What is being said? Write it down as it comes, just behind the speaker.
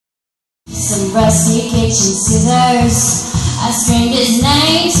some rusty kitchen scissors. I screamed his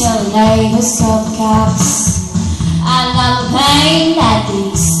name till the neighbors called the cops. I know the pain at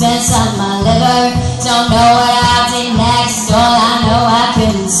the expense of my liver. Don't know what I did next, all I know I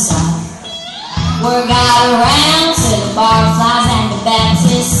couldn't stop. Word got around to the barflies and the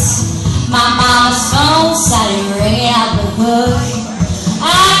Baptists. My mama's phone started ringing out the hook.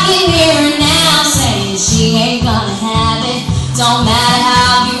 I can hear her now saying she ain't gonna have it. Don't matter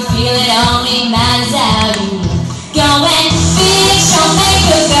how you feel, it only matters how you look. Go and fix your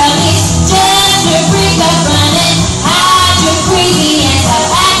makeup, girl, it's just a freak of running. Hide your crazy and stop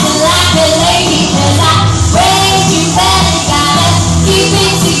acting like a lady, 'cause I raised you better, gotta keep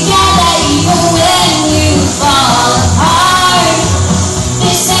it together even when you fall apart.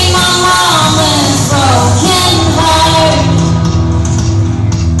 This ain't my mama's broken heart.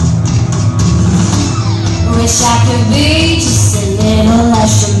 Wish I could be just a little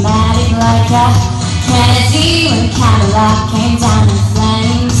less dramatic, like a Kennedy when Camelot came down in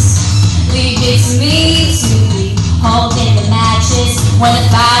flames. Leave it to me to be holding the matches when the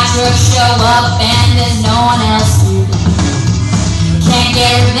fire trucks show up and there's no one else to blame. Can't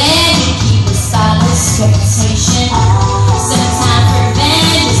get revenge and keep a spotless reputation. Sometimes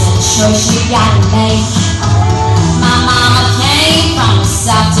revenge is a choice you gotta make. My mama came from a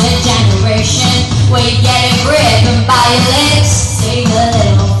softer generation where you get a grip and by your lips take a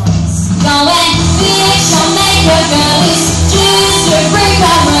little face. Go and fix your makeup, girl, it's just a break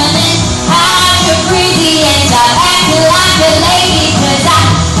I'm running. Hide your crazy and stop acting like a lady, 'cause I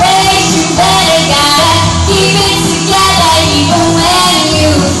raised you better, gotta keep it together even when you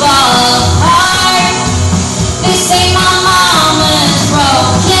fall apart. This ain't my mama's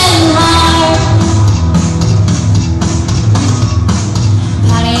broken heart.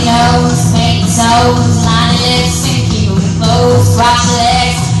 Potty nose, paint toes, line your lips and keep them closed. Cross your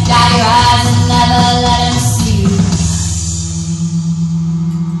legs, dot your eyes and never let them see you.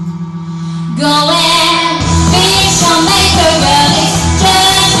 Go